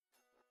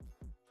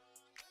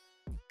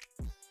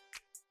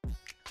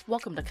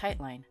Welcome to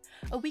KiteLine,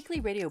 a weekly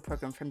radio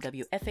program from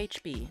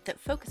WFHB that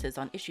focuses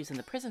on issues in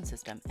the prison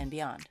system and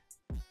beyond.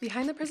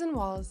 Behind the prison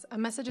walls, a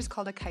message is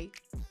called a kite.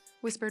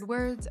 Whispered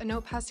words, a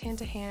note passed hand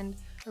to hand,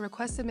 a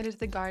request submitted to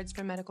the guards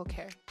for medical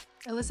care.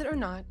 Illicit or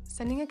not,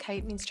 sending a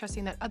kite means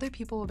trusting that other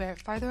people will bear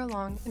it farther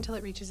along until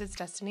it reaches its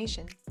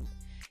destination.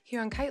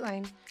 Here on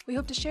KiteLine, we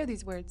hope to share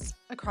these words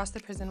across the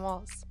prison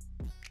walls.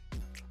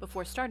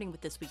 Before starting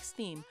with this week's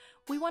theme,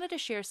 we wanted to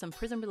share some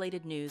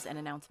prison-related news and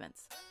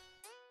announcements.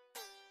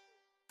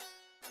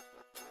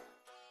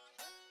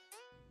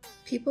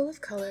 People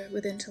of color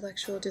with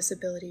intellectual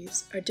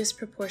disabilities are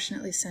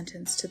disproportionately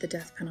sentenced to the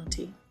death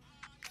penalty.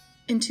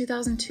 In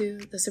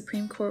 2002, the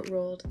Supreme Court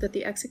ruled that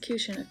the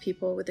execution of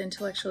people with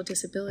intellectual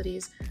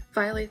disabilities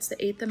violates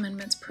the Eighth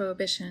Amendment's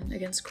prohibition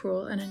against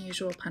cruel and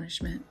unusual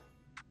punishment.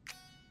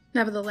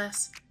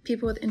 Nevertheless,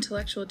 people with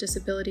intellectual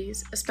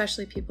disabilities,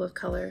 especially people of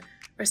color,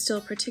 are still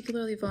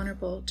particularly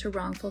vulnerable to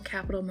wrongful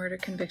capital murder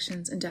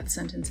convictions and death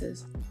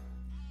sentences.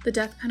 The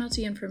Death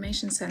Penalty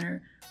Information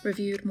Center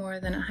reviewed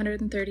more than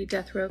 130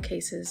 death row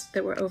cases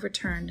that were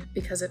overturned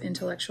because of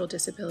intellectual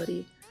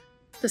disability.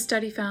 The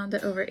study found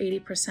that over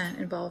 80%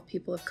 involved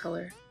people of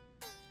color.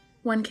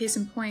 One case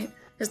in point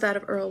is that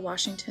of Earl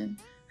Washington,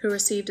 who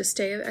received a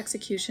stay of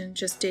execution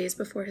just days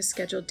before his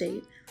scheduled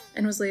date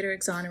and was later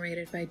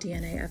exonerated by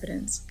DNA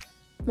evidence.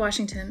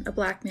 Washington, a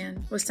black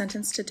man, was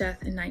sentenced to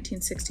death in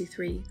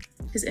 1963.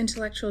 His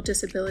intellectual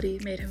disability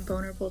made him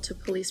vulnerable to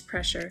police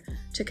pressure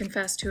to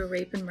confess to a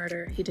rape and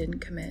murder he didn't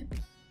commit.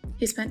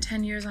 He spent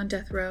 10 years on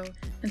death row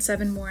and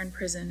 7 more in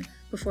prison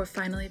before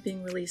finally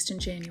being released in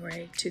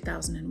January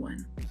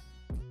 2001.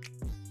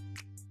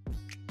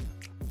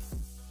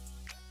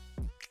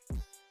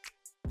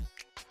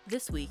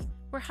 This week,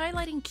 we're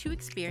highlighting 2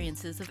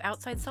 experiences of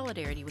outside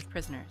solidarity with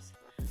prisoners.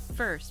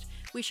 First,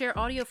 we share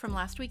audio from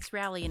last week's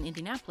rally in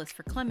Indianapolis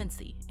for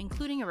clemency,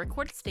 including a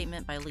recorded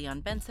statement by Leon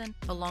Benson,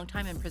 a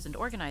longtime imprisoned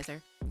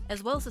organizer,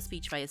 as well as a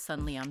speech by his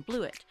son Leon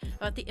Blewett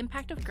about the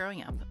impact of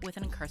growing up with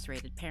an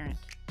incarcerated parent.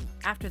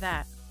 After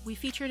that, we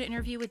feature an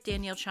interview with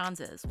Danielle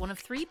Chanzes, one of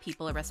 3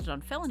 people arrested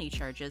on felony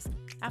charges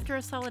after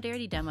a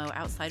solidarity demo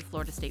outside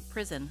Florida State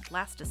Prison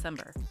last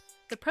December.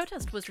 The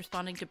protest was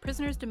responding to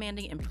prisoners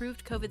demanding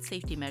improved COVID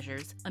safety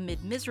measures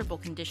amid miserable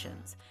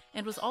conditions,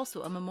 and was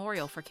also a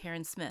memorial for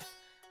Karen Smith,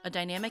 a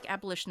dynamic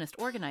abolitionist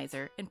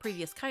organizer and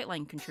previous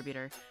KiteLine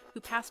contributor who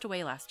passed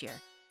away last year.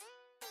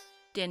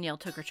 Danielle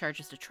took her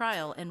charges to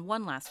trial and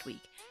won last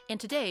week, and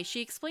today she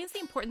explains the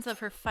importance of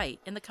her fight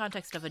in the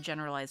context of a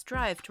generalized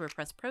drive to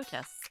repress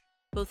protests,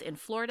 both in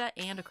Florida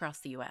and across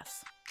the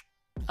U.S.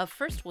 Up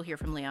first, we'll hear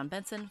from Leon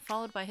Benson,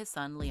 followed by his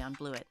son Leon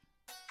Blewett.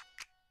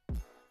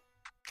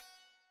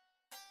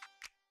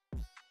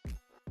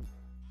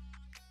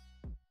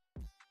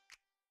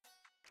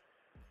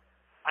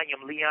 I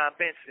am Leon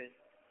Benson,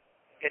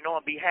 and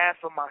on behalf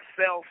of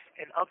myself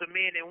and other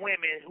men and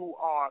women who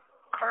are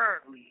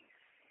currently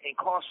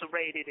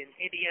incarcerated in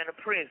Indiana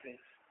prisons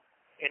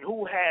and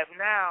who have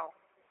now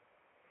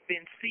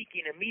been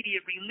seeking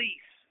immediate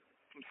release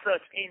from such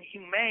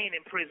inhumane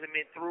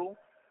imprisonment through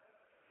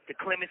the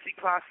clemency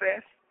process,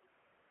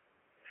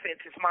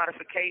 sentence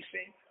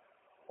modification,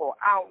 or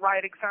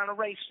outright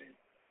exoneration,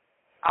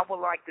 I would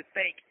like to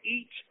thank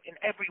each and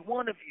every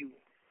one of you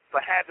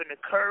for having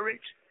the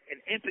courage and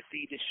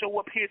empathy to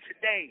show up here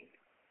today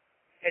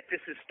at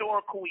this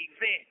historical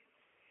event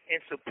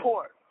in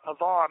support of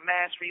our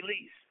mass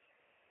release.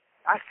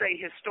 I say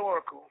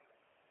historical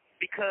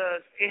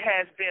because it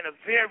has been a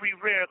very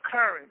rare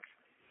occurrence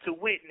to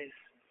witness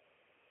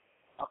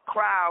a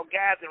crowd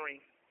gathering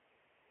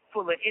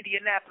full of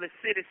Indianapolis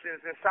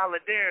citizens in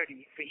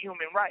solidarity for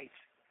human rights.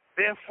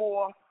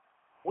 Therefore,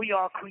 we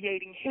are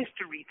creating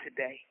history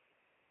today.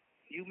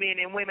 You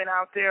men and women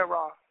out there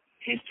are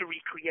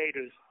history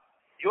creators.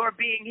 Your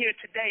being here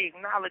today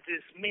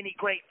acknowledges many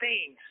great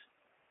things.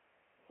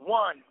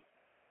 One,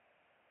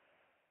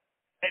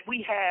 that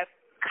we have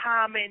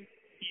common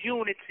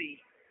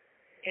unity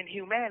in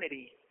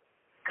humanity.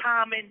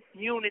 Common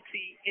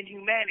unity in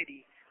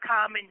humanity.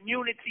 Common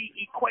unity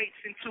equates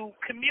into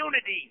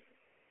community.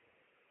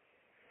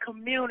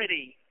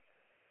 Community.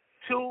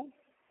 2,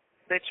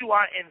 that you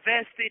are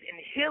invested in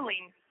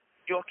healing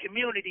your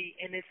community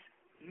and its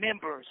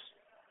members.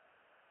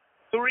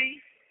 3,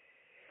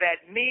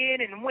 that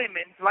men and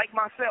women like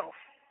myself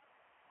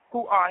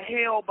who are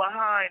held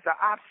behind the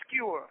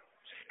obscure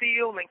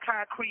steel and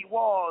concrete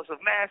walls of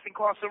mass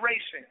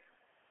incarceration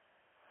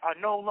are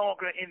no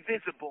longer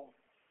invisible.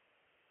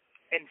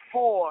 And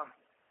 4,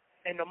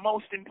 and the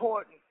most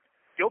important,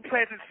 your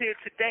presence here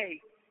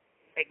today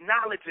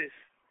acknowledges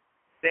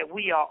that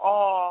we are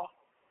all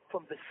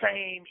from the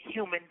same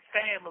human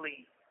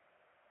family.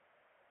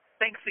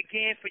 Thanks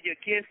again for your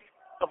gift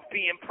of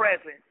being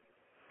present.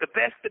 The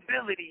best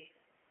ability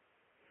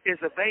is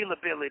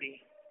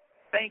availability.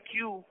 Thank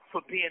you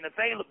for being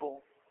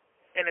available.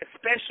 And a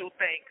special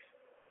thanks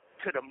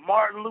to the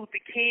Martin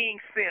Luther King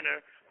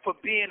Center for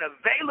being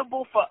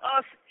available for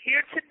us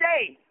here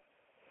today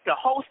to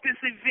host this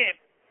event.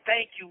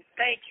 Thank you.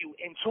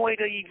 Enjoy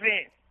the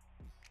event.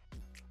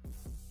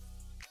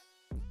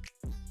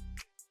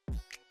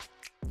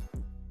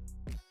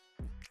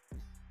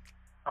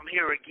 I'm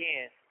here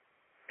again.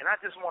 And I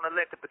just want to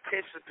let the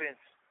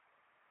participants,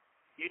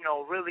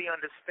 really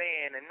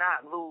understand and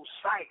not lose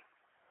sight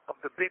of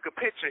the bigger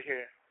picture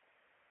here,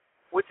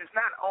 which is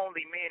not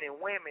only men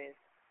and women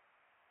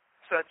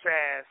such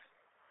as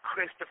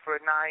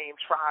Christopher Naeem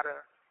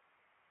Trotter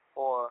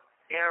or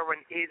Aaron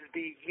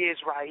Isby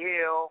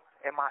Yisrael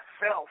and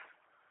myself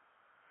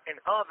and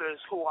others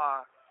who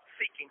are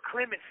seeking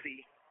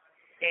clemency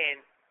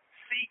and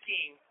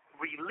seeking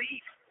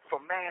relief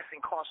from mass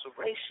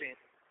incarceration.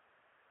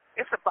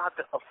 It's about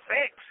the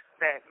effects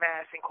that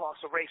mass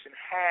incarceration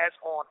has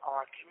on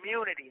our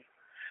community.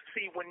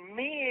 See, when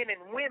men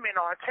and women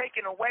are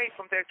taken away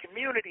from their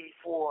community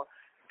for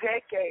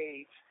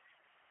decades,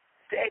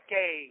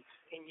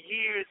 and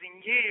years,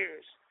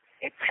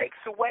 it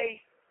takes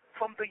away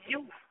from the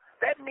youth.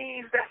 That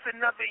means that's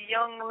another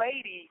young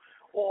lady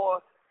or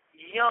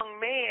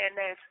young man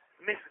that's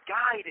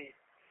misguided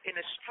in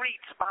the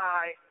streets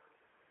by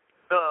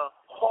the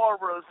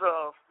horrors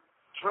of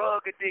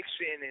drug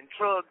addiction and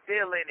drug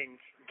dealing and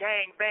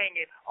gang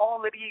banging,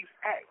 all of these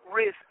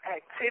at-risk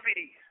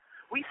activities.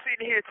 We sit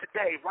here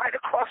today right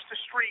across the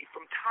street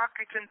from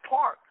Tarkington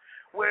Park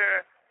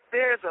where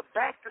there's a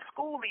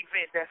back-to-school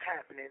event that's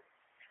happening.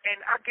 And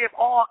I give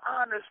all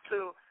honors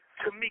to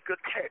Tamika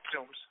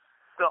Catchums,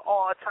 the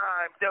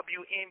all-time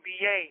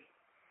WNBA,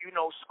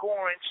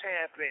 scoring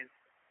champion,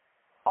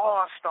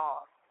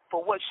 all-star,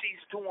 for what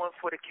she's doing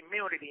for the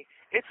community.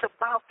 It's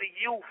about the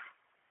youth.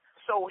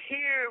 So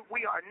here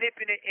we are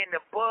nipping it in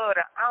the bud.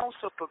 An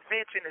ounce of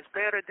prevention is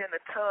better than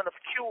a ton of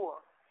cure.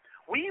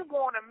 We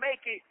want to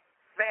make it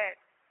that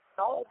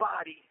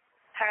nobody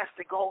has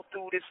to go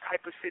through this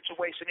type of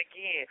situation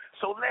again.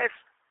 So let's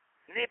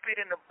nip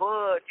it in the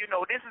bud.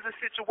 This is a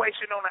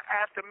situation on the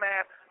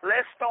aftermath.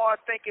 Let's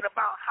start thinking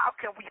about how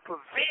can we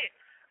prevent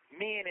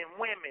men and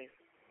women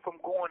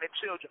from going to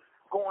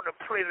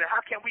prison?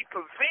 How can we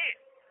prevent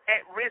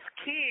at-risk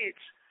kids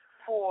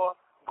for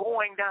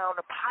going down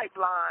the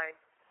pipeline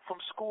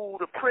from school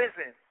to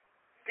prison?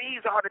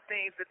 These are the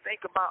things to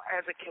think about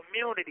as a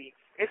community.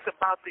 It's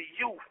about the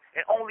youth,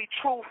 and only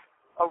truth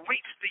will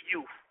reach the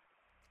youth.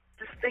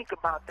 Just think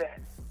about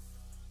that.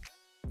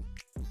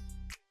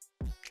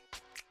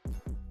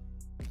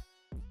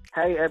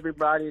 Hey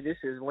everybody, this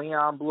is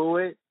Leon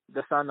Blewett,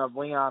 the son of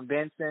Leon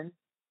Benson.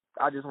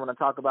 I just want to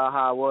talk about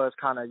how I was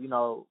kind of,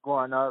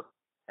 growing up.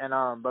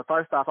 And but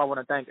first off, I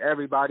want to thank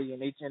everybody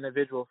and each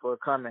individual for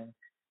coming.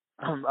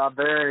 I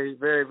very,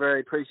 very,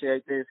 very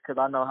appreciate this because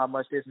I know how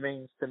much this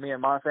means to me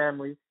and my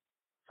family.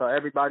 So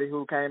everybody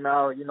who came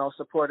out,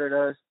 supported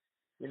us,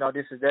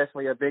 this is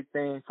definitely a big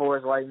thing for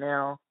us right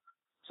now.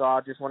 So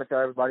I just want to tell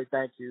everybody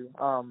thank you.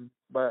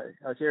 But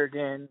here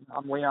again,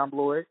 I'm Leon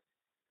Blewett,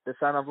 the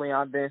son of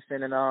Leon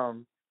Benson, and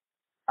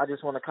I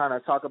just want to kind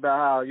of talk about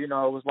how, it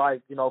was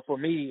like, for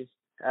me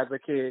as a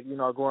kid,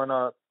 growing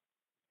up,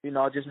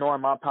 just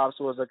knowing my pops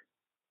was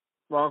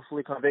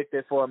wrongfully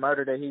convicted for a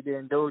murder that he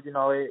didn't do,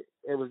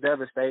 it was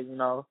devastating,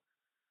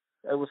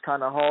 It was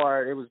kind of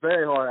hard. It was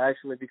very hard,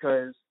 actually,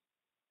 because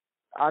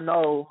I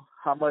know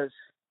how much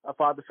a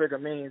father figure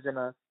means in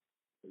a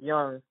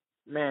young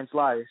man's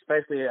life,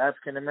 especially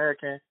African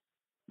American.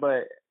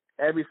 But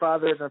every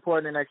father is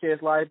important in their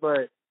kid's life,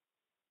 but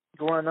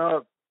growing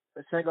up,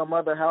 a single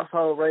mother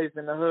household raised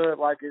in the hood,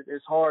 like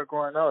it's hard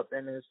growing up,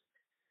 and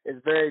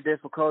it's very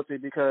difficult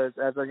because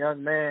as a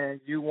young man,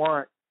 you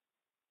want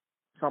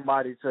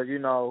somebody to,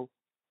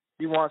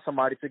 you want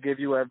somebody to give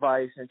you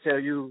advice and tell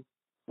you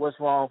what's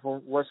wrong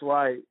from what's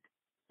right.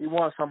 You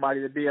want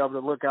somebody to be able to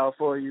look out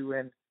for you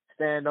and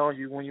stand on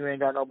you when you ain't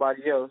got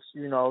nobody else,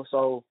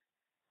 So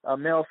a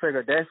male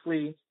figure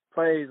definitely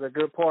plays a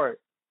good part.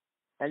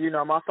 And,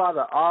 my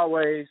father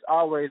always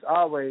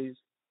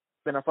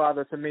been a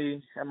father to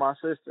me and my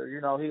sister.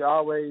 He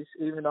always,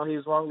 even though he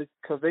was wrongly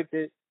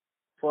convicted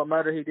for a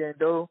murder he didn't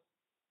do,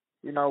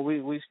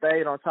 we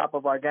stayed on top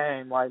of our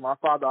game. Like, my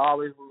father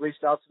always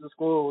reached out to the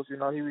schools. He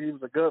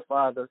was a good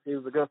father. He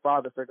was a good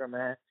father figure,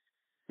 man.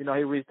 He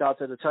reached out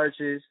to the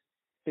churches.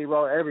 He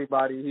wrote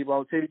everybody. He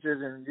wrote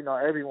teachers and,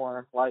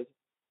 everyone. Like,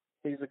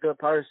 he's a good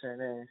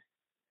person. And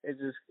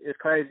it's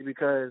crazy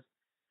because,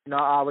 I've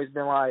always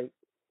been like,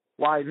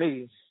 why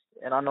me?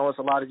 And I know it's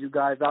a lot of you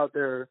guys out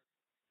there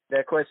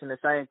that question the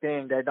same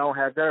thing, that don't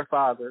have their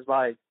fathers.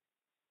 Like,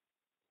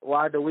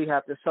 why do we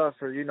have to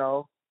suffer,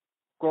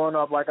 Growing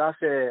up, like I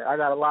said, I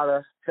got a lot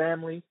of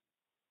family,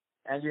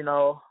 and,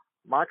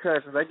 my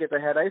cousins, they get to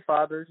have their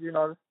fathers, they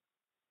know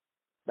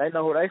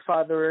who their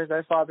father is.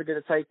 Their father get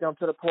to take them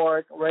to the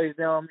park, raise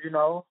them,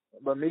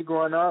 But me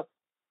growing up,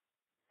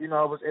 it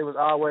was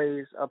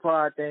always a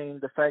pride thing,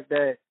 the fact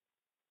that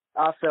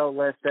I felt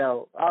left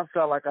out. I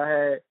felt like I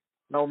had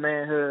no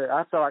manhood.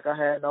 I felt like I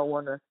had no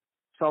one to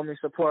show me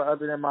support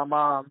other than my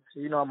mom,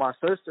 my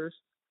sisters.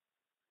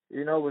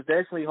 It was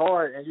definitely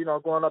hard. And,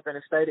 growing up in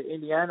the state of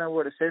Indiana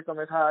where the system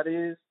is how it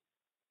is,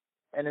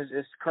 and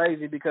it's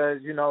crazy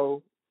because,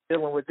 dealing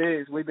with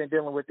this, we've been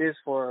dealing with this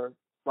for,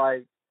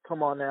 like,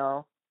 come on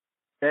now,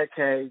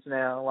 decades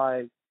now.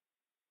 Like,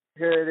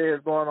 here it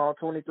is going on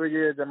 23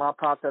 years that my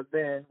pops has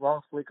been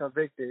wrongfully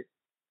convicted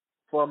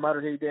for a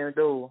murder he didn't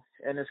do.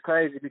 And it's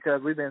crazy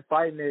because we've been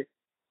fighting it.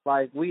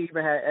 Like, we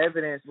even had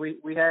evidence.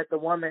 We had the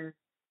woman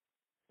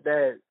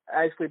that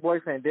actually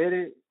boyfriend did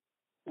it.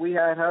 We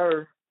had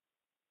her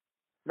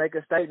make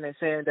a statement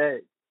saying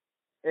that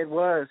it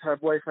was her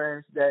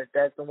boyfriend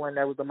that's the one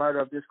that was the murder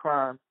of this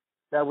crime.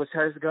 That was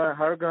her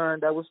gun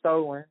that was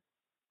stolen.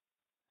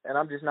 And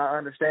I'm just not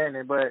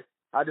understanding. But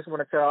I just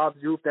want to tell all the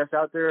youth that's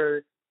out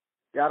there,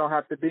 y'all don't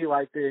have to be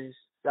like this.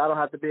 Y'all don't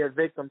have to be a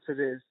victim to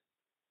this.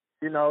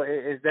 You know,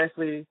 it's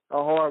definitely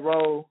a hard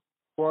road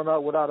growing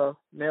up without a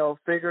male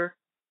figure.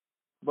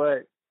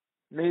 But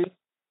me,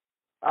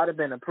 I'd have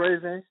been in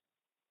prison.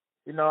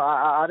 You know,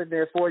 I'd have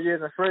been 4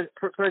 years in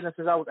prison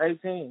since I was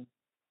 18,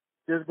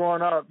 just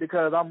growing up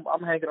because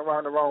I'm hanging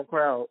around the wrong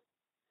crowd.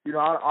 You know,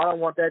 I don't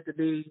want that to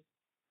be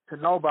to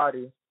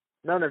nobody,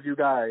 none of you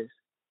guys.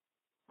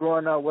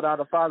 Growing up without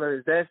a father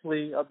is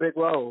definitely a big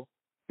road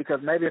because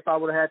maybe if I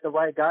would have had the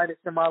right guidance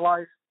in my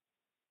life,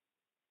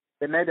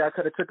 then maybe I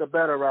could have took a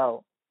better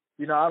route.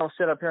 You know, I don't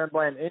sit up here and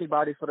blame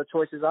anybody for the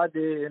choices I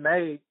did and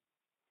made,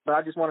 but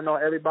I just want to know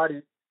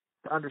everybody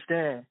to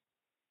understand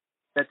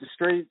that the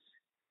streets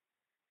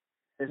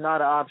is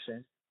not an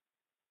option.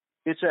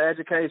 Get your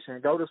education.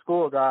 Go to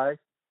school, guys.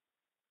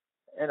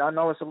 And I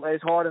know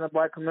it's hard in the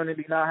black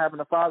community not having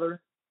a father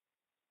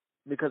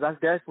because it's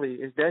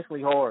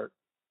definitely hard.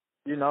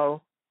 You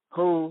know,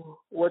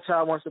 what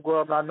child wants to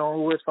grow up not knowing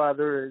who his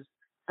father is,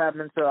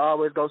 having to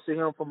always go see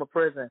him from a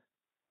prison.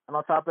 And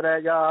on top of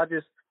that, y'all, I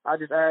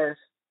just ask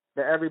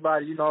that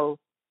everybody, you know,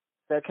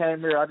 that came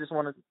here, I just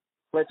want to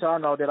let y'all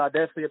know that I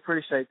definitely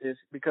appreciate this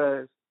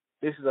because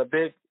this is a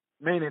big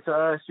meaning to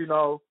us, you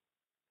know,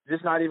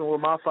 just not even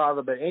with my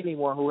father, but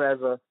anyone who has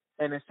a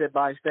innocent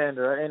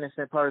bystander, an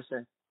innocent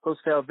person who's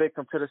fell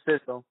victim to the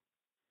system.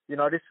 You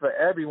know, this is for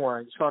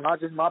everyone. So not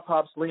just my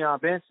pops, Leon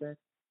Benson,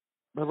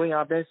 but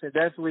Leon Benson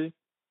definitely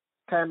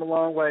came a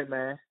long way,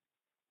 man.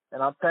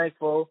 And I'm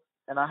thankful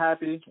and I'm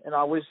happy and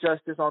I wish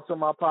justice onto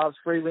my pops,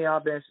 free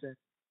Leon Benson.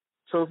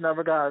 Truth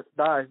never dies,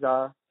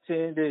 y'all.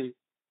 TND.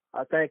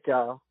 I thank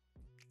y'all.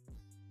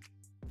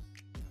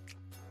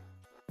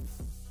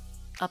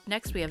 Up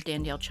next, we have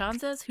Danielle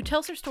Chanzes, who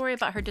tells her story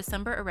about her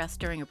December arrest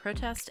during a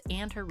protest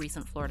and her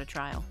recent Florida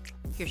trial.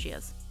 Here she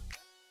is.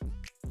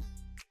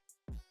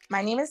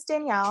 My name is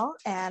Danielle,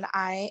 and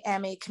I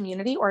am a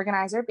community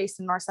organizer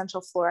based in North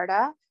Central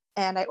Florida.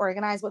 And I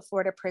organize with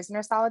Florida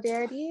Prisoner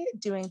Solidarity,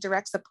 doing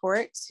direct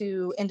support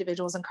to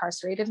individuals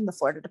incarcerated in the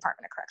Florida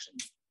Department of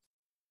Corrections.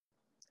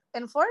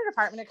 In Florida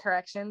Department of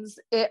Corrections,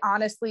 it's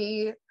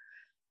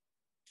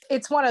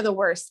one of the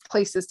worst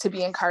places to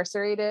be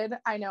incarcerated.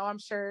 I know, I'm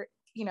sure,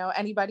 you know,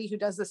 anybody who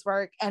does this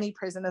work, any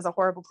prison is a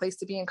horrible place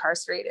to be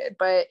incarcerated,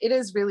 but it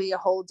is really a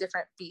whole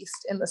different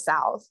beast in the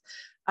South.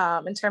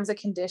 In terms of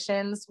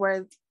conditions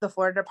where the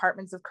Florida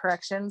Departments of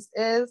Corrections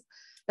is,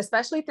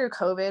 especially through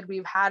COVID,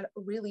 we've had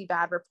really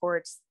bad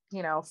reports,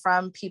 you know,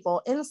 from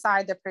people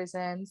inside the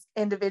prisons,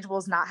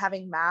 individuals not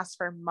having masks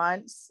for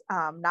months,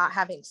 not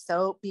having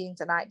soap, being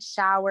denied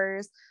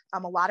showers, a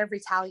lot of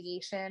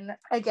retaliation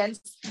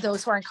against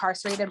those who are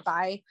incarcerated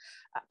by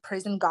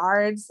prison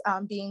guards,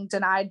 being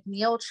denied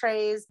meal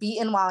trays,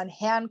 beaten while in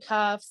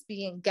handcuffs,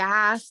 being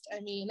gassed. I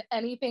mean,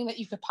 anything that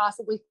you could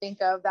possibly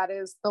think of that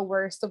is the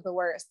worst of the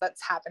worst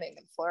that's happening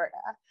in Florida.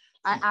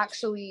 I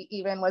actually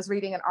even was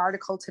reading an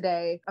article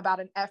today about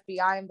an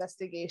FBI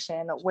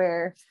investigation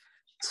where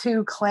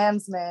 2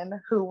 Klansmen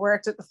who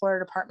worked at the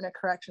Florida Department of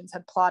Corrections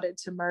had plotted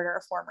to murder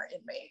a former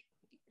inmate.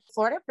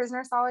 Florida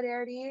Prisoner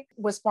Solidarity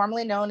was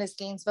formerly known as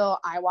Gainesville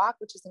IWOC,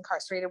 which is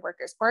Incarcerated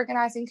Workers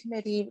Organizing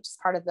Committee, which is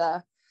part of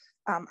the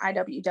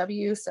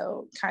IWW,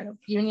 so kind of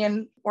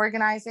union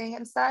organizing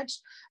and such.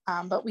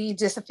 But we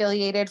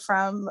disaffiliated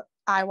from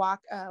IWOC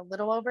a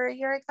little over a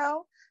year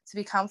ago to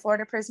become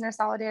Florida Prisoner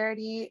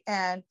Solidarity.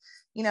 And,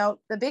 you know,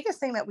 the biggest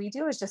thing that we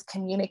do is just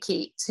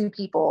communicate to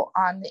people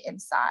on the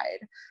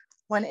inside.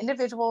 When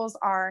individuals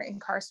are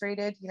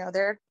incarcerated, you know,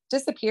 they're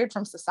disappeared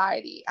from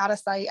society, out of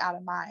sight, out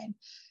of mind.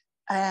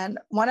 And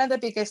one of the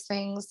biggest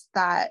things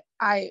that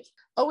I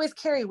always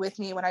carry with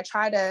me when I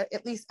try to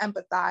at least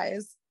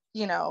empathize,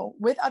 you know,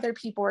 with other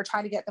people or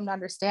try to get them to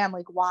understand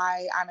like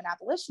why I'm an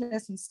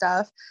abolitionist and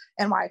stuff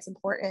and why it's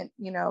important,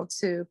 you know,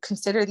 to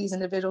consider these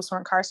individuals who are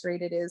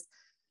incarcerated is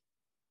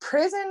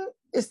prison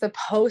is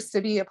supposed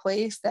to be a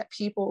place that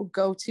people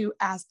go to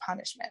as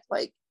punishment.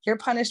 Like your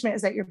punishment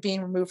is that you're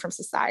being removed from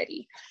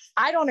society.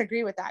 I don't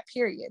agree with that,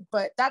 period,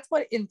 but that's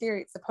what in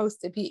theory it's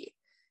supposed to be.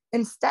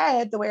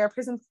 Instead, the way our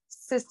prison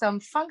system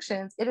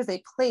functions, it is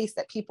a place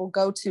that people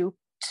go to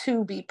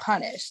be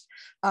punished.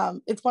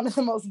 It's one of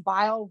the most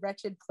vile,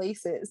 wretched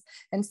places.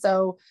 And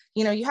so,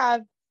 you know, you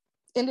have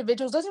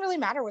individuals, doesn't really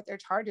matter what their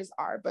charges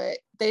are, but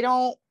they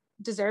don't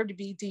deserve to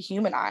be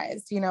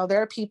dehumanized. You know,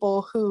 there are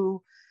people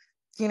who,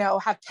 you know,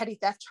 have petty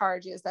theft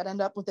charges that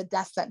end up with a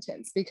death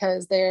sentence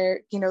because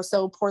they're, you know,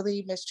 so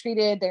poorly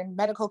mistreated, their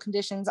medical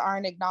conditions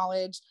aren't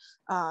acknowledged,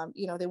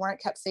 you know, they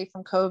weren't kept safe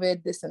from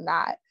COVID, this and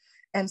that.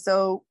 And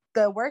so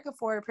the work of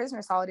Florida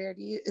Prisoner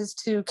Solidarity is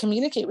to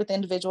communicate with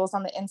individuals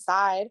on the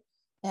inside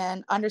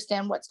and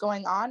understand what's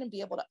going on and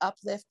be able to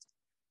uplift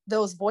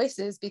those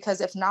voices,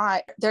 because if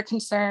not, their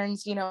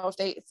concerns,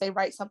 if they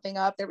write something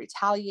up, they're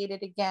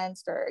retaliated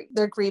against, or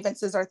their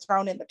grievances are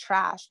thrown in the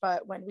trash.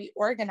 But when we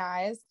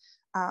organize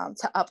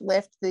to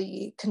uplift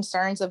the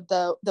concerns of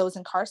those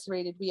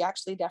incarcerated, we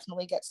actually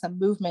definitely get some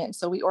movement.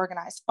 So we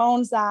organize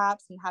phone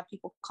zaps and have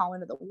people call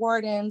into the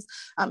wardens,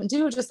 and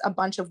do just a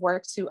bunch of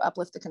work to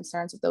uplift the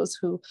concerns of those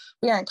who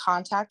we are in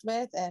contact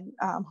with and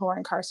who are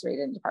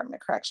incarcerated in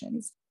Department of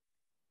Corrections.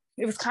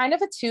 It was kind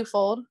of a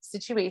twofold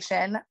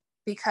situation,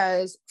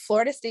 because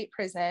Florida State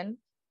Prison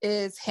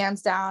is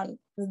hands down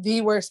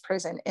the worst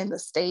prison in the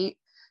state.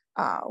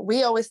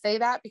 We always say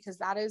that because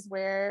that is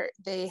where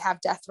they have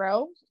death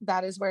row.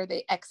 That is where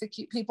they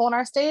execute people in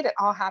our state. It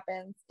all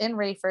happens in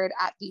Rayford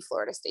at the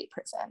Florida State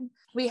Prison.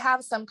 We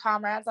have some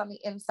comrades on the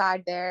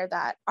inside there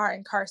that are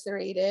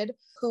incarcerated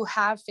who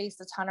have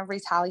faced a ton of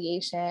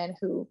retaliation,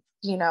 who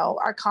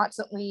are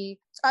constantly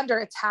under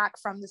attack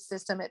from the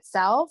system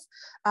itself.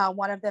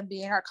 One of them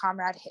being our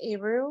comrade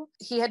Heru.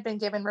 He had been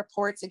given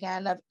reports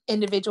again of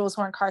individuals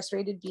who are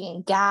incarcerated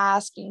being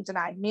gassed, being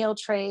denied meal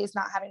trays,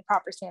 not having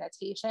proper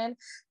sanitation.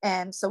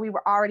 And so we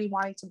were already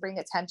wanting to bring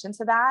attention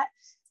to that.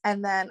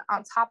 And then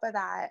on top of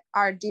that,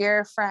 our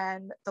dear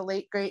friend, the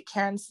late great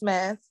Karen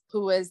Smith,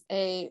 who was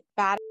a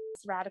badass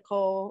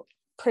radical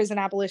prison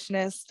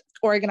abolitionist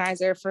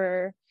organizer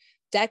for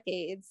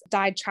decades,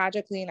 died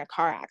tragically in a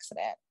car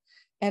accident.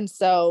 And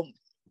so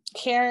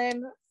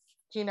Karen,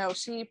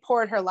 she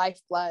poured her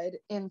lifeblood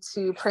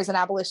into prison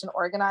abolition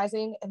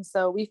organizing. And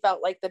so we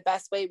felt like the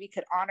best way we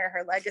could honor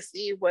her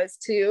legacy was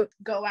to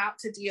go out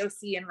to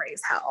DOC and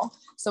raise hell.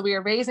 So we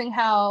are raising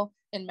hell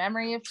in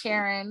memory of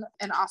Karen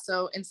and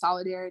also in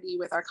solidarity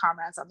with our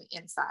comrades on the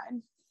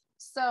inside.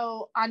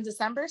 So on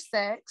December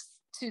 6th,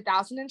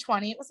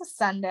 2020, it was a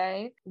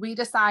Sunday, we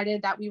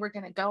decided that we were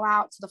going to go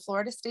out to the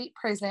Florida State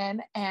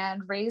Prison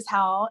and raise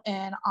hell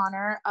in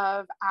honor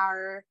of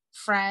our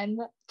friend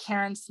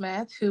Karen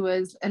Smith, who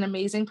is an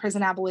amazing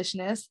prison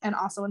abolitionist, and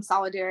also in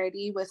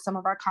solidarity with some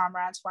of our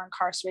comrades who are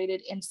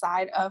incarcerated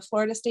inside of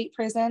Florida State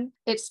Prison.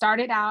 It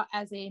started out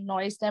as a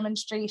noise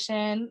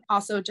demonstration.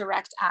 Also,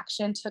 direct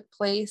action took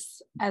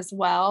place as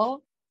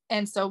well.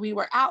 And so we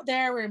were out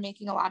there, we were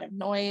making a lot of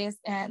noise.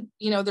 And,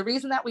 the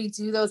reason that we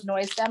do those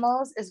noise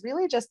demos is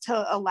really just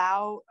to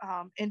allow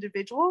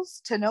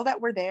individuals to know that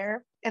we're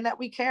there and that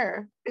we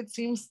care. It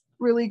seems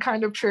really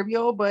kind of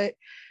trivial, but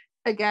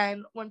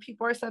again, when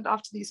people are sent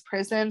off to these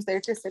prisons,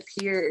 they're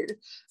disappeared.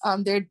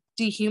 They're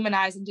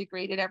dehumanized and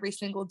degraded every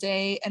single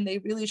day. And they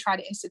really try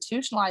to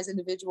institutionalize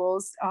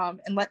individuals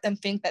and let them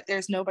think that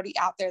there's nobody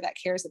out there that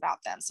cares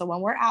about them. So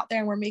when we're out there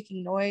and we're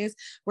making noise,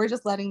 we're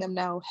just letting them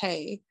know,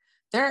 hey,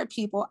 there are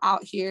people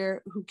out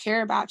here who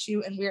care about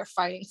you and we're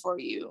fighting for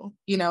you.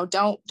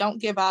 Don't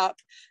give up.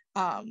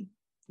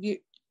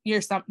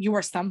 You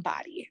are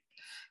somebody,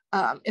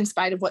 in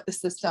spite of what the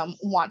system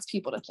wants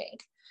people to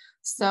think.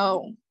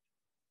 So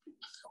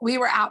we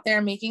were out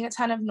there making a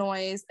ton of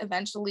noise.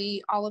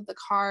 Eventually, all of the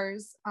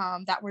cars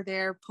that were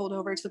there pulled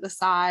over to the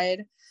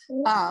side.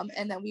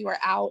 And then we were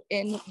out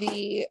in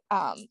the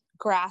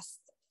grass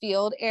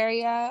field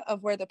area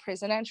of where the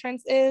prison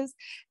entrance is.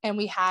 And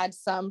we had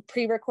some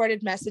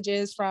pre-recorded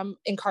messages from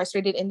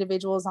incarcerated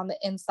individuals on the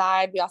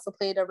inside. We also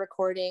played a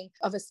recording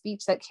of a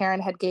speech that Karen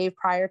had gave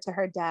prior to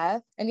her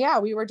death. And yeah,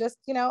 we were just,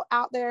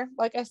 out there,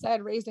 like I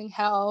said, raising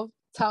hell,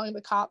 telling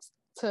the cops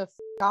to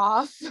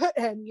off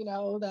and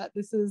that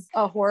this is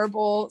a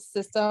horrible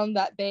system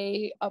that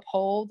they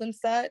uphold and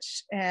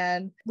such.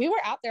 And we were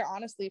out there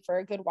honestly for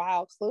a good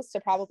while, close to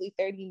probably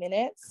 30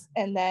 minutes,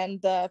 and then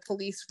the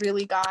police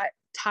really got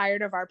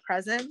tired of our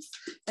presence,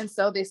 and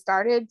so they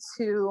started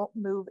to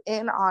move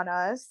in on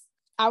us.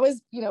 I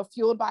was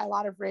fueled by a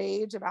lot of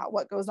rage about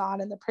what goes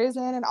on in the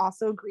prison and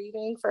also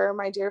grieving for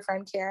my dear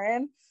friend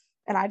Karen,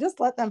 and I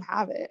just let them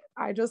have it.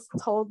 I just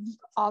told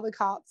all the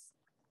cops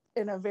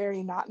in a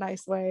very not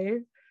nice way,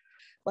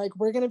 like,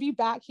 we're going to be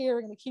back here,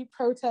 we're going to keep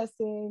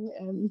protesting.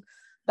 And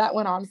that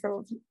went on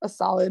for a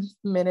solid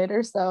minute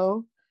or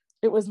so.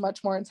 It was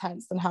much more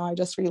intense than how I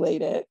just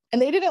relayed it.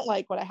 And they didn't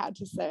like what I had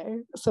to say,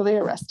 so they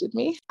arrested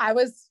me. I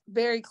was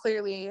very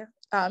clearly,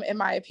 in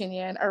my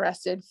opinion,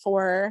 arrested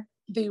for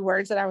the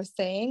words that I was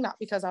saying, not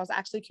because I was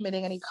actually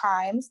committing any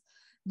crimes.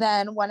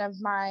 Then one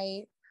of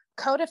my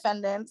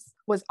co-defendants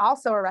was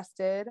also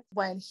arrested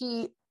when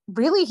he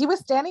was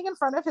standing in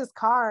front of his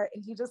car,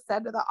 and he just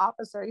said to the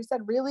officer, he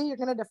said, "Really, you're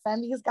going to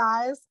defend these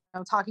guys?"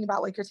 I'm talking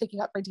about like you're taking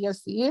up for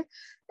DOC.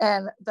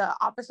 And the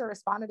officer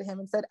responded to him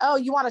and said, "Oh,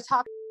 you want to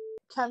talk?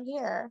 Come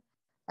here,"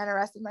 and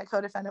arrested my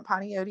co-defendant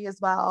Panayoti as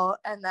well.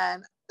 And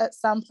then at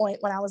some point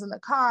when I was in the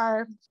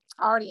car,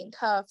 already in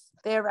cuffs,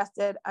 they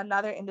arrested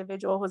another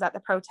individual who was at the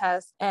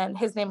protest, and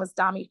his name was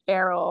Dami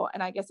Farrell.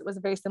 And I guess it was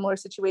a very similar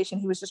situation.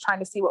 He was just trying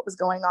to see what was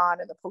going on,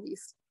 and the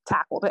police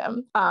tackled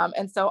him.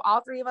 And so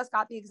all three of us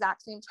got the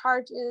exact same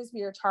charges.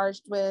 We were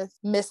charged with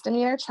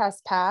misdemeanor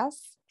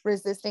trespass,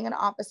 resisting an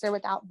officer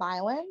without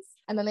violence.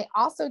 And then they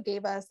also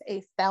gave us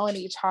a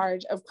felony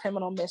charge of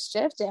criminal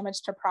mischief,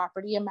 damage to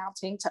property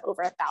amounting to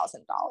over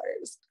 $1,000.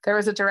 There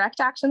was a direct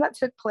action that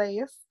took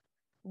place.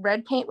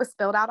 Red paint was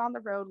spilled out on the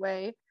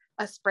roadway.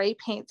 a spray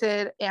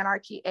painted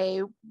Anarchy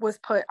A was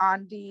put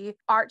on the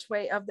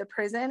archway of the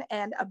prison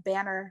and a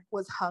banner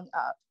was hung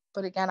up.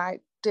 But again, I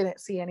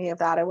didn't see any of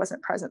that. I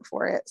wasn't present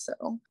for it.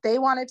 So they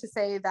wanted to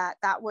say that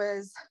that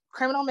was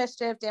criminal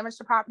mischief, damage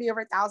to property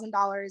over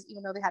 $1,000,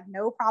 even though they had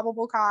no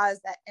probable cause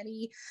that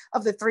any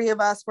of the three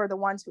of us were the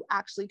ones who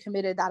actually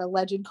committed that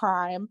alleged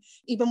crime.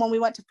 Even when we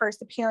went to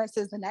first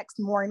appearances the next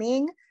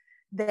morning,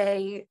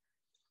 they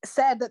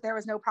said that there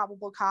was no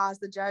probable cause.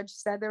 The judge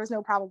said there was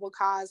no probable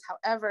cause.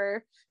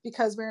 However,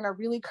 because we're in a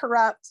really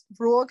corrupt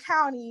rural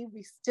county,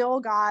 we still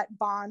got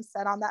bond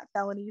set on that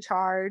felony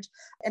charge.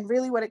 And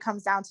really what it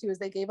comes down to is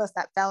they gave us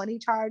that felony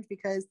charge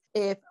because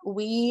if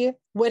we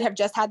would have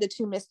just had the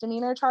 2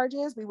 misdemeanor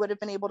charges, we would have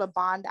been able to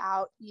bond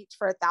out each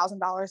for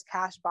 $1,000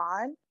 cash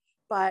bond.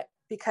 But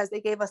because they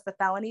gave us the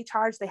felony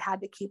charge, they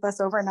had to keep us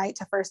overnight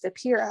to first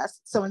appear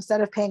us. So instead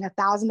of paying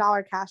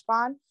 $1,000 cash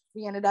bond,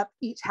 we ended up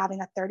each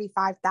having a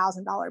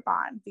 $35,000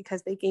 bond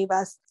because they gave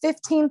us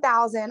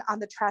 $15,000 on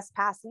the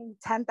trespassing,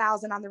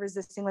 $10,000 on the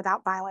resisting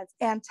without violence,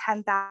 and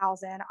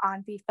 $10,000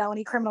 on the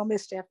felony criminal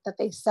mischief that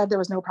they said there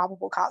was no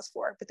probable cause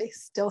for, but they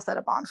still set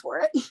a bond for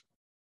it.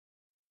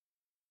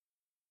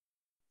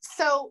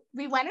 So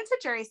we went into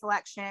jury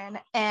selection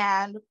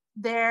and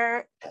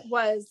there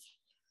was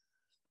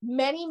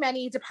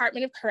many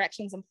Department of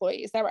Corrections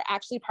employees that were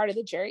actually part of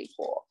the jury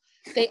pool.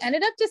 They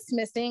ended up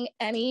dismissing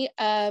any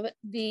of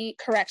the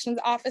corrections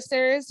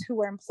officers who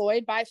were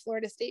employed by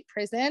Florida State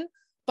Prison.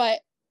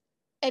 But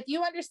if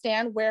you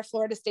understand where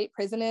Florida State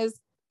Prison is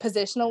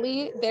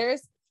positionally,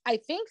 there's, I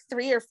think,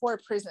 3 or 4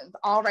 prisons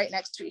all right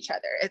next to each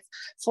other. It's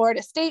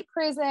Florida State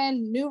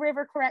Prison, New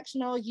River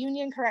Correctional,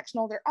 Union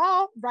Correctional. They're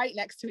all right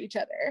next to each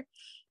other.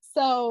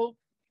 So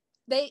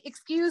they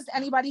excused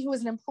anybody who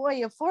was an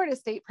employee of Florida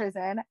State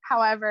Prison.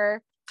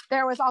 However,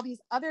 there was all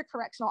these other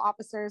correctional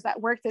officers that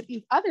worked at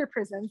these other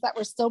prisons that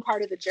were still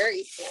part of the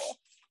jury pool.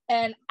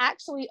 And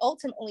actually,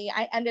 ultimately,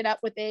 I ended up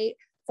with a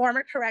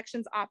former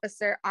corrections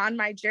officer on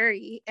my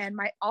jury, and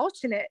my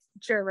alternate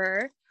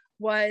juror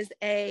was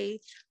a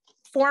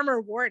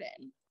former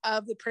warden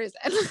of the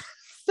prison.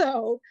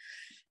 So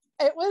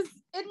it was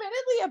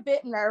admittedly a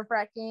bit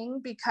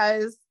nerve-wracking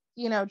because,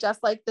 you know,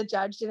 just like the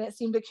judge didn't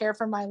seem to care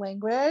for my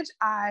language,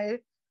 I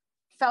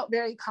felt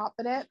very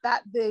confident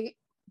that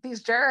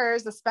these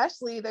jurors,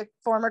 especially the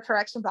former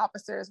corrections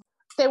officers,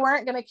 they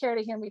weren't going to care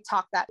to hear me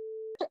talk that,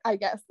 I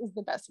guess is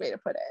the best way to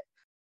put it.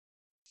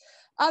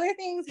 Other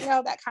things, you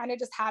know, that kind of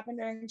just happened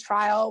during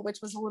trial, which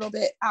was a little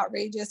bit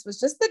outrageous, was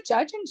just the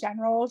judge in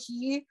general.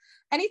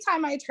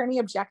 Anytime my attorney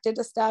objected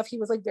to stuff, he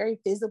was like very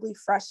visibly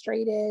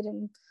frustrated,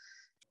 and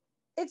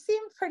it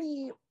seemed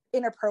pretty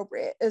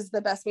inappropriate is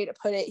the best way to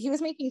put it. He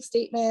was making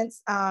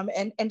statements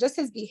and just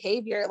his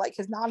behavior, like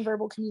his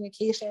nonverbal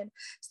communication,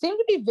 seemed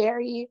to be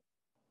very,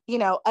 you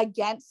know,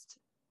 against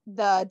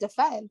the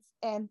defense.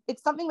 And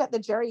it's something that the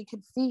jury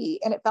could see,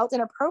 and it felt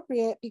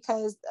inappropriate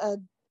because a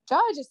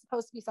judge is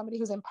supposed to be somebody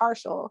who's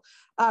impartial.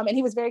 And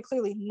he was very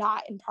clearly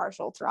not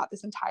impartial throughout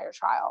this entire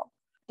trial.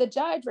 The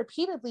judge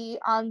repeatedly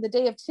on the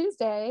day of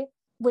Tuesday,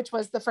 which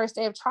was the first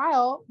day of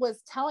trial,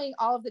 was telling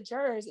all of the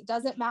jurors, it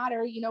doesn't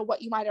matter, you know,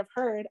 what you might have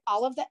heard,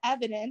 all of the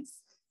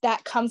evidence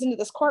that comes into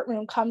this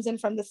courtroom comes in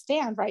from the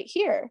stand right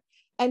here.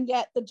 And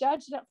yet the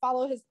judge didn't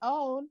follow his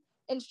own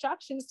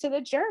instructions to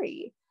the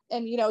jury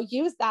and, you know,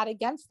 use that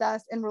against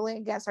us in ruling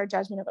against our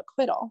judgment of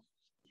acquittal.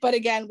 But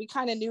again, we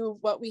kind of knew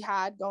what we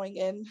had going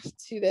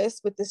into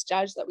this with this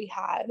judge that we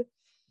had.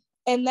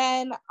 And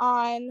then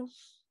on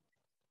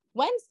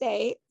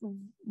Wednesday,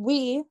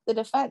 we, the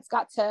defense,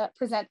 got to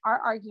present our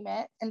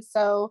argument. And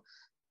so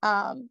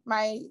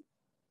my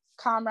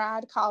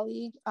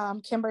colleague,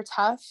 Kimber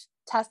Tuff,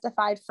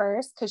 testified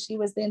first because she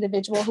was the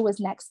individual who was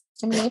next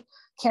to me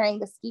carrying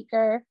the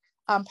speaker.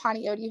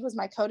 Pani Odi, who was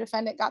my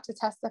co-defendant, got to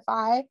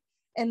testify.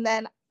 And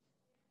then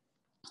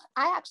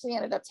I actually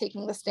ended up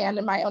taking the stand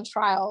in my own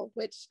trial,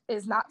 which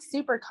is not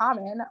super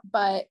common,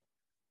 but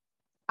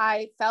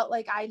I felt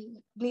like I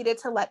needed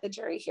to let the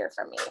jury hear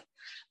from me.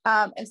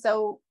 And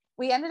so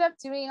we ended up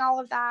doing all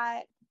of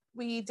that.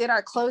 We did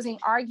our closing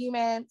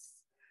arguments,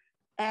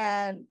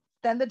 and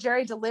then the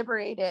jury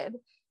deliberated.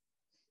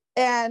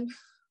 And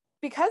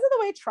because of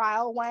the way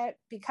trial went,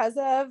 because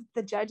of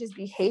the judge's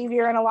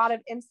behavior in a lot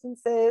of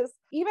instances,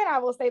 even I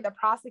will say the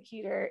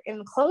prosecutor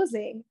in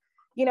closing,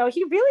 you know,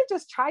 he really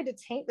just tried to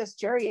taint this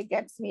jury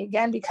against me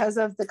again because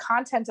of the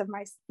content of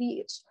my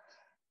speech.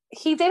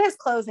 He did his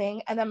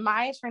closing, and then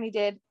my attorney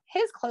did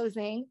his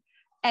closing,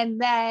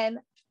 and then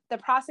the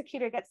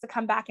prosecutor gets to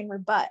come back and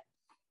rebut.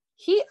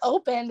 He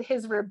opened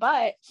his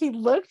rebut. He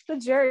looked the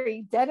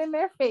jury dead in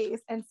their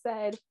face and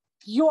said,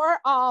 "You're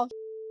all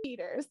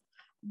cheaters."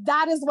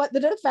 That is what the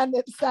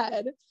defendant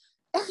said.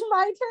 And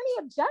my attorney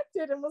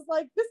objected and was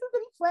like, "This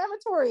is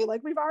inflammatory.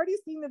 Like, we've already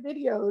seen the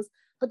videos."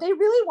 But they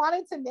really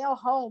wanted to nail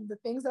home the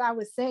things that I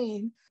was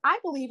saying. I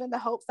believe in the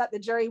hopes that the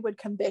jury would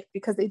convict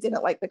because they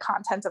didn't like the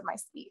content of my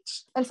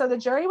speech. And so the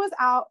jury was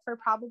out for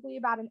probably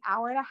about an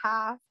hour and a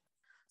half.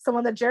 So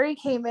when the jury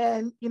came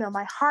in, you know,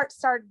 my heart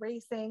started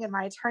racing, and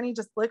my attorney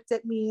just looked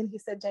at me and he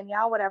said,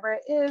 "Danielle, whatever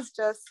it is,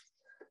 just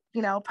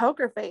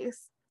poker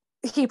face.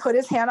 He put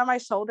his hand on my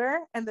shoulder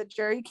and the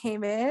jury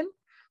came in.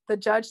 The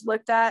judge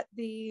looked at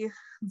the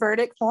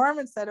verdict form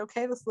and said,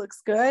 okay, this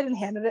looks good, and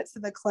handed it to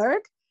the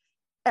clerk.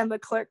 And the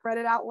clerk read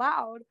it out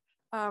loud.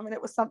 And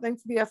it was something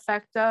to the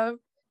effect of,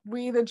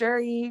 we, the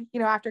jury,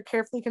 after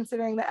carefully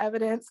considering the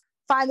evidence,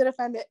 find the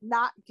defendant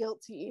not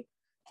guilty.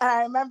 And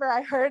I remember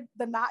I heard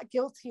the not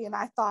guilty and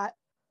I thought,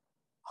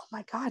 oh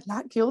my God,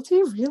 not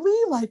guilty?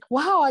 Really? Like,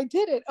 wow, I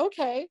did it.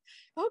 Okay.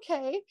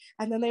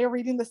 And then they were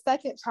reading the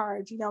second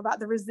charge, about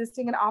the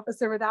resisting an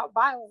officer without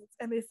violence.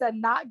 And they said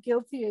not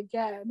guilty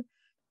again.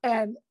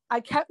 And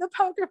I kept the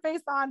poker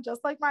face on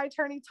just like my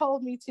attorney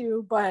told me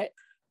to, but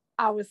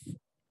I was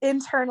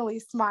internally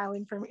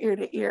smiling from ear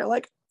to ear.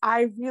 Like,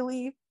 I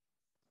really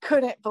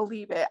couldn't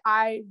believe it.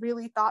 I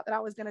really thought that I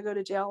was going to go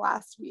to jail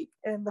last week.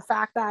 And the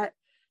fact that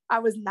I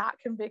was not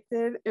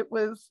convicted, it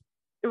was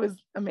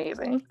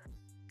amazing.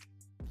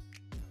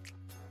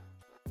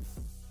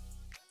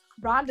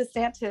 Ron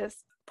DeSantis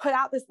put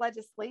out this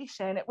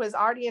legislation. It was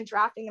already in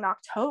drafting in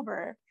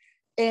October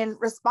in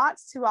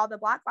response to all the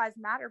Black Lives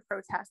Matter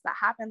protests that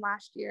happened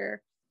last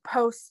year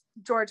post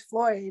George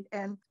Floyd.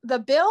 And the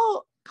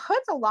bill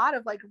puts a lot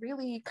of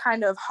really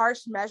kind of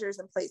harsh measures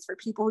in place for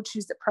people who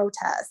choose to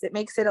protest. It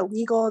makes it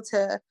illegal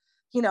to,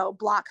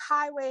 block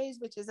highways,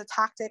 which is a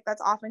tactic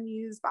that's often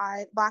used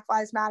by Black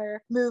Lives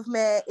Matter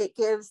movement. It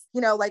gives,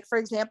 for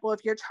example, if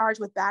you're charged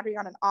with battery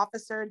on an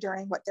officer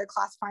during what they're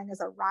classifying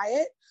as a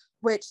riot,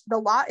 which the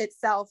law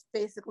itself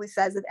basically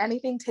says if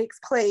anything takes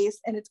place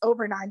and it's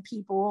over 9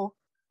 people,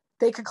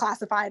 they could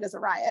classify it as a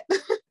riot.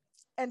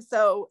 And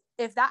so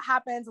if that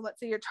happens, and let's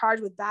say you're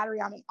charged with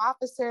battery on an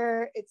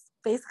officer, it's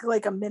basically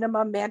like a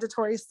minimum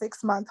mandatory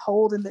 6-month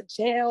hold in the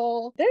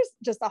jail. There's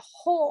just a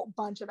whole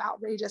bunch of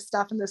outrageous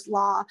stuff in this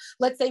law.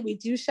 Let's say we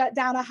do shut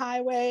down a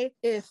highway.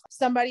 If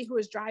somebody who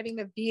is driving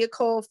a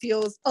vehicle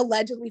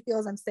allegedly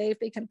feels unsafe,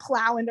 they can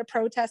plow into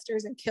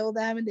protesters and kill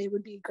them and they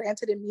would be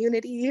granted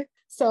immunity.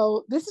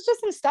 So this is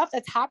just some stuff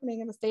that's happening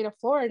in the state of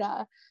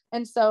Florida.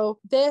 And so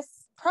this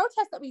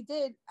protest that we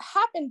did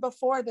happened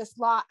before this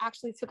law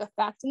actually took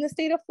effect in the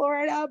state of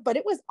Florida, but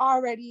it was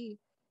already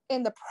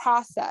in the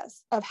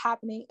process of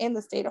happening in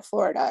the state of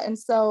Florida. And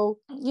so,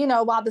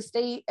 while the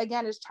state,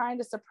 again, is trying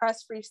to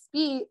suppress free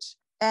speech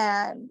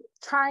and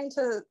trying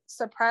to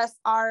suppress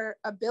our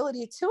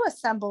ability to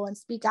assemble and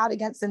speak out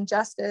against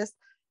injustice,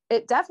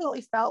 it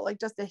definitely felt like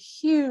just a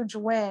huge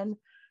win,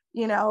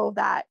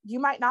 that you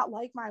might not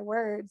like my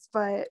words,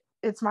 but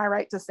it's my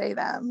right to say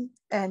them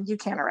and you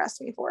can't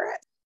arrest me for it.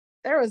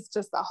 There was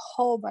just a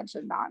whole bunch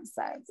of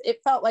nonsense. It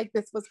felt like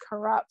this was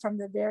corrupt from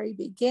the very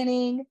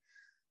beginning.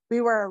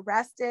 We were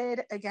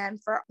arrested, again,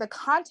 for the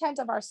content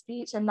of our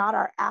speech and not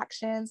our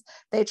actions.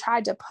 They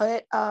tried to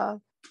put a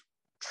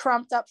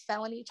trumped up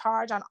felony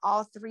charge on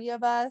all 3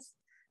 of us.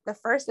 The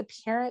first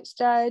appearance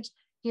judge,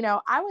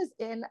 I was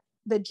in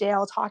the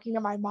jail talking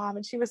to my mom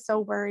and she was so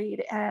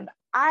worried. And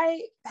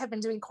I have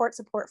been doing court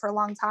support for a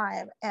long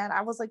time. And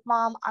I was like,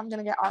 Mom, I'm going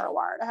to get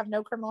ROR'd. I have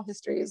no criminal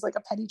history. It's like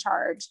a petty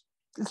charge.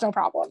 It's no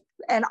problem.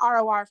 And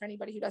ROR, for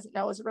anybody who doesn't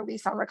know, is a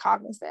release on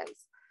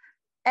recognizance.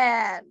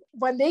 And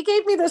when they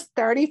gave me this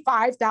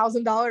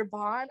 $35,000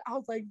 bond, I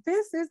was like,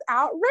 this is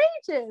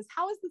outrageous.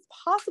 How is this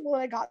possible?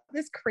 And I got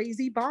this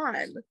crazy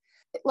bond.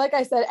 Like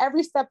I said,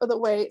 every step of the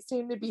way, it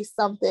seemed to be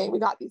something. We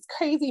got these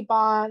crazy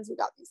bonds. We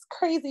got these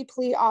crazy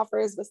plea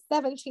offers with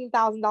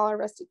 $17,000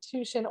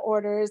 restitution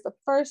orders. The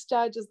first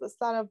judge is the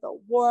son of the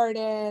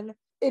warden.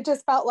 It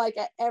just felt like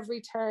at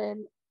every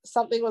turn,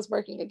 something was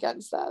working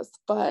against us.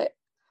 But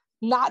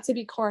not to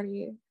be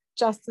corny,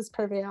 justice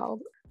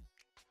prevailed.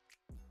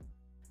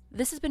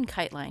 This has been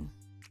KiteLine.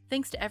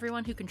 Thanks to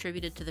everyone who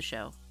contributed to the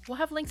show. We'll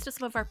have links to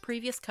some of our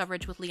previous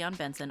coverage with Leon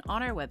Benson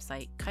on our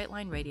website,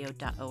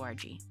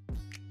 kitelineradio.org.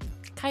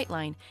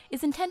 KiteLine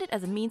is intended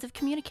as a means of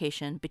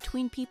communication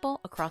between people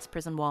across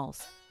prison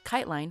walls.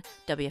 KiteLine,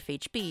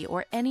 WFHB,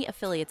 or any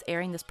affiliates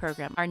airing this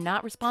program are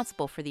not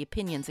responsible for the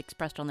opinions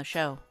expressed on the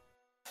show.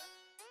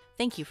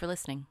 Thank you for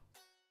listening.